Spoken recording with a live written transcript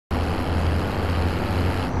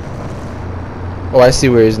Oh, I see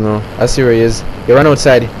where he is now. I see where he is. You run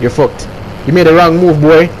outside. You're fucked. You made the wrong move,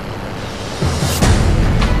 boy.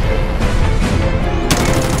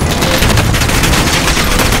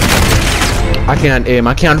 I can't aim.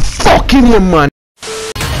 I can't fucking aim, man.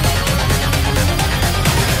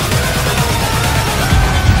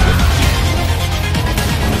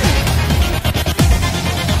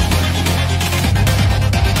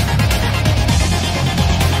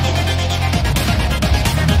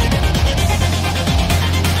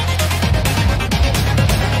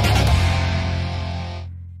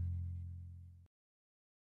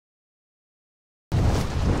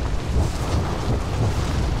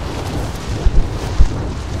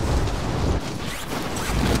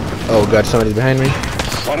 Oh god, somebody's behind me.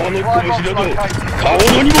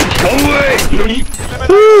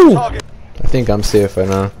 Woo! I think I'm safe right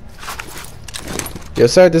now. You're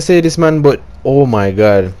sorry to say this, man, but oh my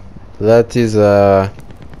god, that is that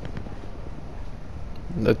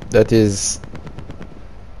is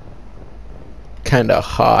kinda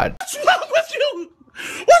hard. What's wrong with you?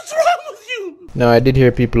 What's wrong with you? No, I did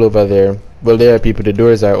hear people over there. Well, there are people. The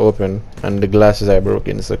doors are open and the glasses are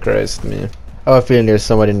broken. So Christ me. I have a feeling there's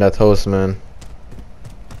somebody in that house, man.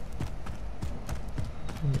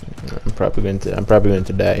 I'm probably going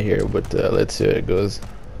to die here, but let's see how it goes.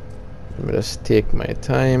 Let me just take my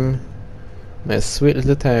time, my sweet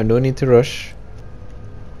little time. Don't need to rush.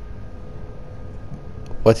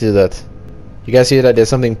 What is that? You guys see that? There's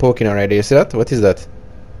something poking out right there. You see that? What is that? Is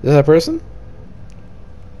that a person?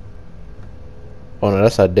 Oh no,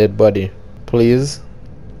 that's a dead body. Please.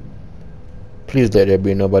 Please let there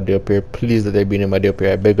be nobody up here. Please let there be nobody up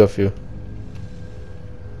here. I beg of you.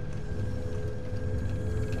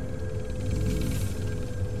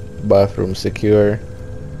 Bathroom secure.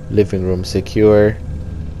 Living room secure.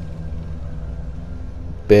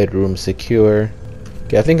 Bedroom secure.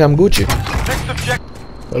 Okay, I think I'm Gucci.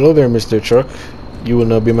 Hello there, Mr. Truck. You will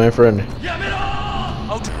now be my friend.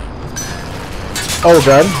 Oh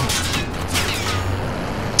god.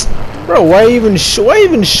 Bro, why even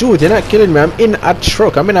shoot? You're not killing me. I'm in a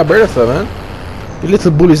truck. I'm in a bertha, man. You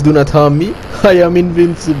little bullies do not harm me. I am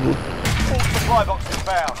invincible.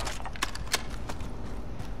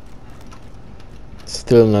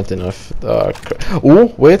 Still not enough.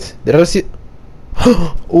 Oh, wait. Did I see?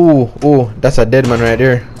 Oh, that's a dead man right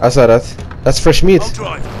there. I saw that. That's fresh meat.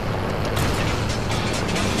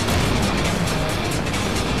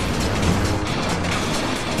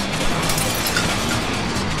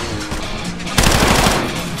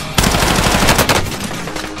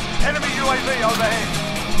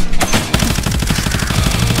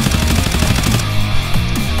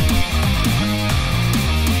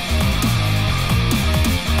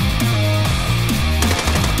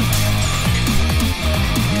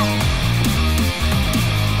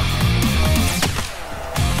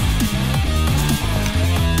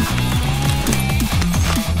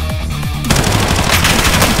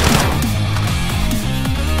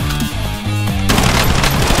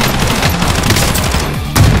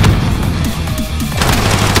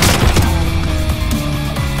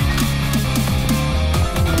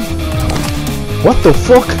 What the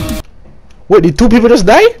fuck? Wait, did two people just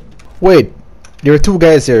die? Wait, there are two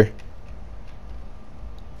guys here.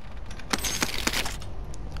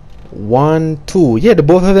 1, 2. Yeah, the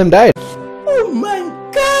both of them died. Oh my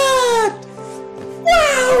god!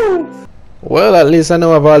 Wow! Well, at least I know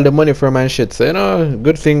I have all the money for my shit. So, you know,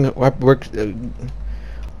 good thing work.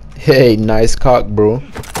 Hey, nice cock, bro.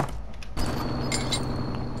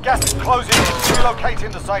 Gas is closing.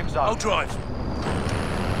 Relocating the safe zone. I'll drive.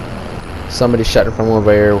 Somebody shot from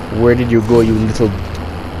over here. Where did you go, you little...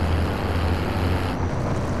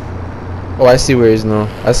 Oh, I see where he is now.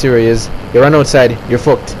 I see where he is. You run outside. You're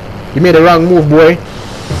fucked. You made the wrong move, boy.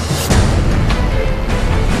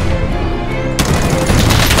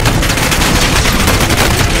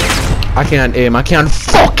 I can't aim. I can't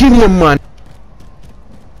fucking aim, man.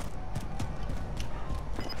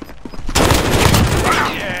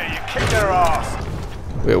 Yeah, you kicked their ass.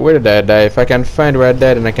 Wait, where did I die? If I can find where I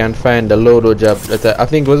died and I can find the Lodo job that I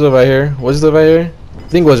think was over here. Was it over here? I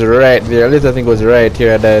think it was right there. At least I think it was right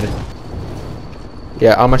here I died.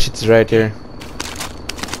 Yeah, how much it's right here.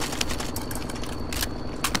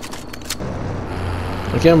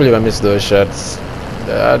 I can't believe I missed those shots.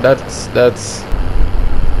 That's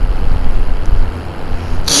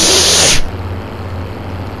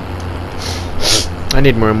I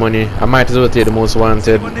need more money. I might as well take the most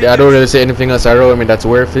wanted. I don't really say anything else around me that's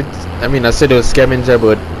worth it. I mean, I said it was scavenger,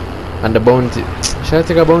 but and the bounty. Should I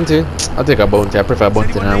take a bounty? I'll take a bounty. I prefer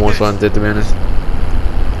bounty than most wanted, to be honest.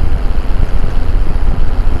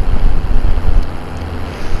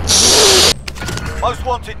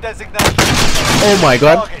 Most wanted designation. Oh my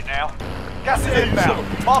god. Target now. Gas is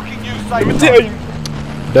inbound. Marking you safe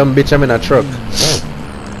zone. Dumb bitch, I'm in a truck.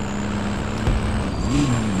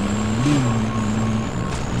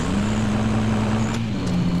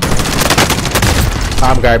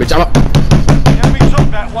 I'm garbage. I'm up. Enemy took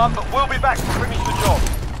that one, but we'll be back to finish the job.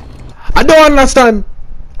 I don't understand.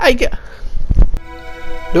 I get.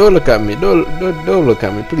 Don't look at me. Don't look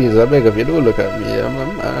at me, please. I beg of you. Don't look at me.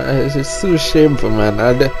 It's too shameful, man.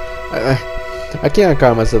 I can't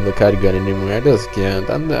call myself a cardigan anymore. I just can't.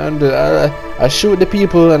 I shoot the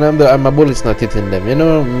people, and my bullet's not hitting them. You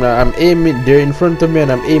know, I'm aiming. They're in front of me, and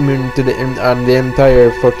I'm aiming to the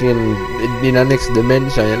entire fucking in the next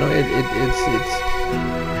dimension. You know,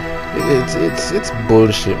 it's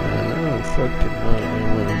bullshit, man. I don't fucking know.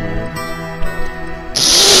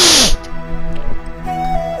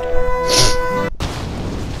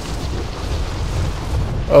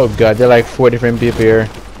 Oh god, there are like 4 different people here.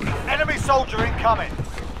 Enemy soldier incoming.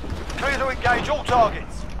 Clear to engage all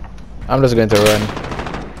targets. I'm just going to run.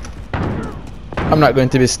 I'm not going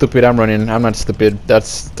to be stupid. I'm running. I'm not stupid.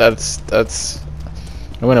 That's. I'm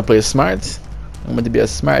gonna play smart. I'm going to be a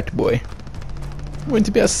smart boy. I'm going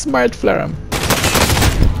to be a smart flarum.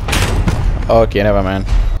 Okay, never mind.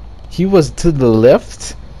 He was to the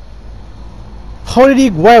left. How did he?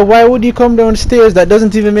 Why would he come downstairs? That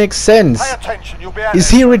doesn't even make sense. Pay attention, you'll be out. Is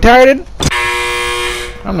he retarded?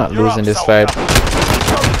 I'm not losing this fight.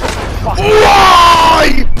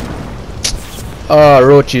 Why? Oh,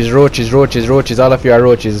 roaches. All of you are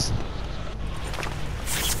roaches.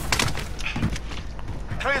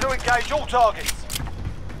 Clear to engage all targets.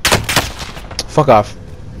 Fuck off.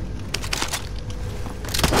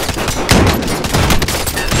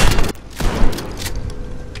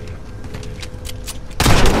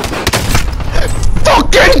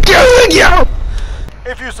 Fucking killing you!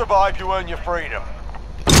 If you survive, you earn your freedom.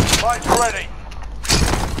 Fight's ready.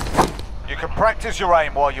 You can practice your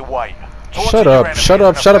aim while you wait. Shut up. I shot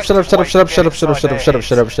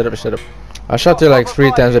you like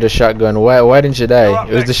 3 times with a shotgun. Why didn't you die?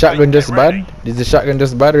 Was the shotgun just bad? Is the shotgun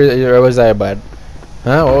just bad, or was I bad?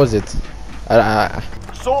 Huh? What was it?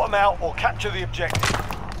 Sort them out or capture the objective.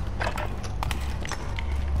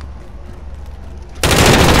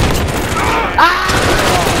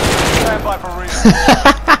 Stand by for reason.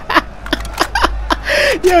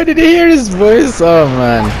 Yo, did you hear his voice? Oh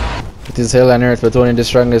man. It is hell on earth, but only the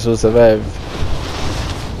strongest will survive.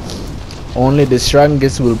 Only the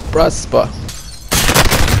strongest will prosper.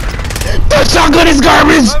 The shotgun is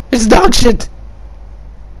garbage! It's dog shit!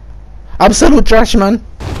 Absolute trash, man.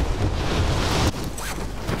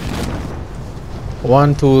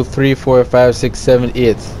 1, 2, 3, 4, 5, 6, 7,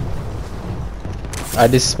 8. I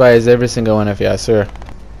despise every single one of you, I swear.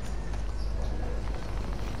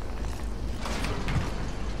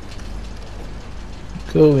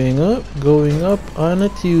 Going up on a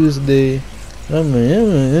Tuesday. On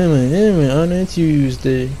a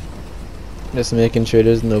Tuesday. Just making sure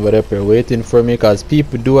there's nobody up here waiting for me, cause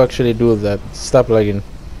people do actually do that. Stop lagging.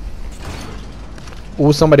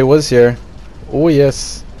 Oh, somebody was here. Oh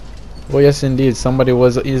yes. Oh yes indeed. Somebody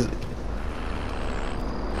was.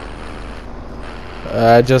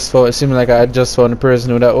 I just found. It seemed like I just found the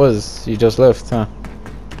person who that was. He just left, huh?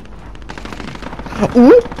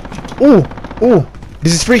 Ooh! Ooh! Ooh!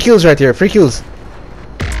 This is free kills right here. Free kills.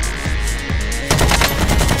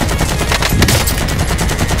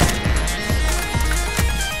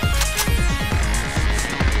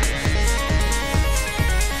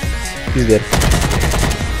 He's dead.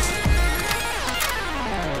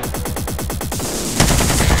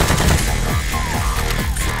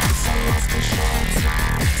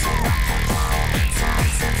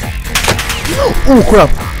 Oh crap!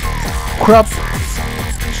 Crap!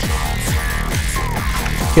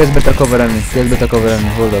 He has better cover than me.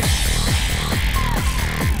 Hold up.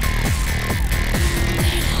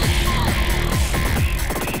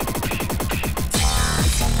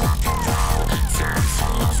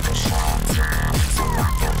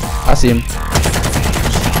 I see him.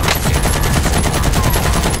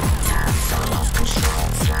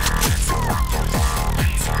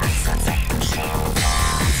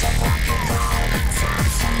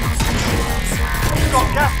 Got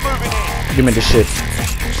gas moving in. Give me the shit.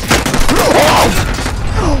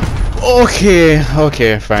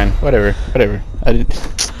 Okay, fine. Whatever. I did.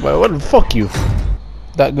 What? Fuck you.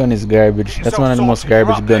 That gun is garbage. That's one of the most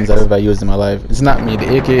garbage guns I've ever used in my life. It's not me.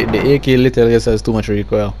 The AK literally just has too much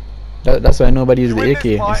recoil. That's why nobody uses the AK.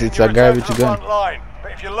 It's a garbage gun.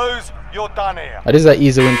 But if you lose, you're done here. This is an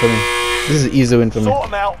easy win for me. This is an easy win for me. Sort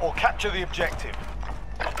them out or capture the objective.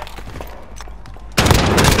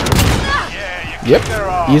 Yeah, you Yep, There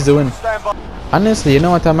are. he's the win. Stand by. Honestly, you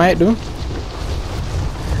know what I might do?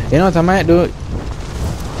 You know what I might do?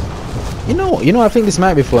 You know, I think this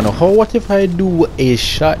might be fun. What if I do a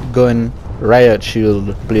shotgun riot shield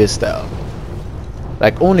playstyle?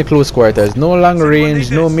 Like only close quarters, no long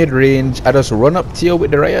range, no mid range. I just run up to you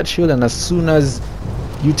with the riot shield, and as soon as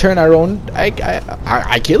you turn around,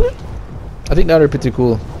 I kill it. I think that would be pretty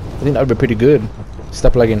cool. I think that would be pretty good.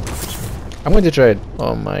 Stop lagging. I'm going to try it.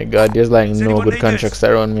 Oh my god, there's like no good contracts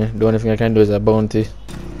around me. The only thing I can do is a bounty.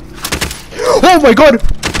 Oh my god!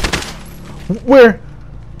 Where?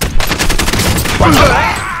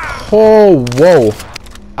 Oh, whoa.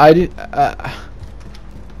 I did.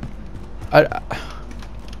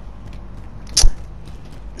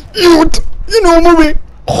 You know, movie.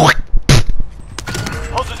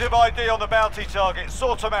 Positive ID on the bounty target.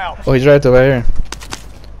 Sort them out. Oh, he's right over here.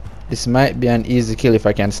 This might be an easy kill if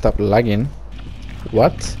I can stop lagging.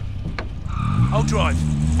 What? I'll drive.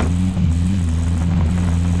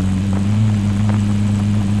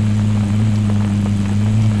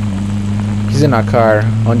 He's in a car,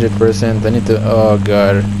 100%. I need to. Oh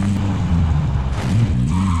god.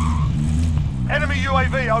 Enemy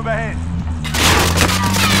UAV overhead.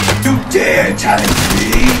 You dare challenge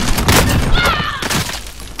me?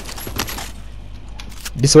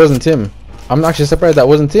 This wasn't him. I'm actually surprised that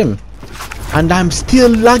wasn't him. And I'm still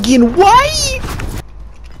lagging. Why?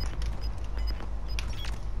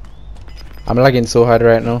 I'm lagging so hard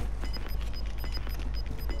right now.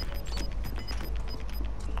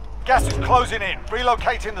 Gas is closing in.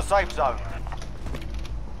 Relocating the safe zone.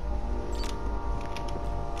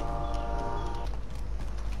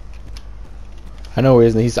 I know where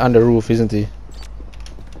he's on the roof, isn't he?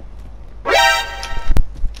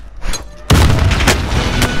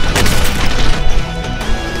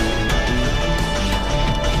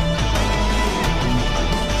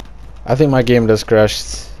 I think my game just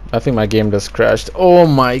crashed. Oh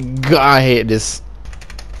my god, I hate this.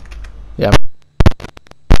 Yeah.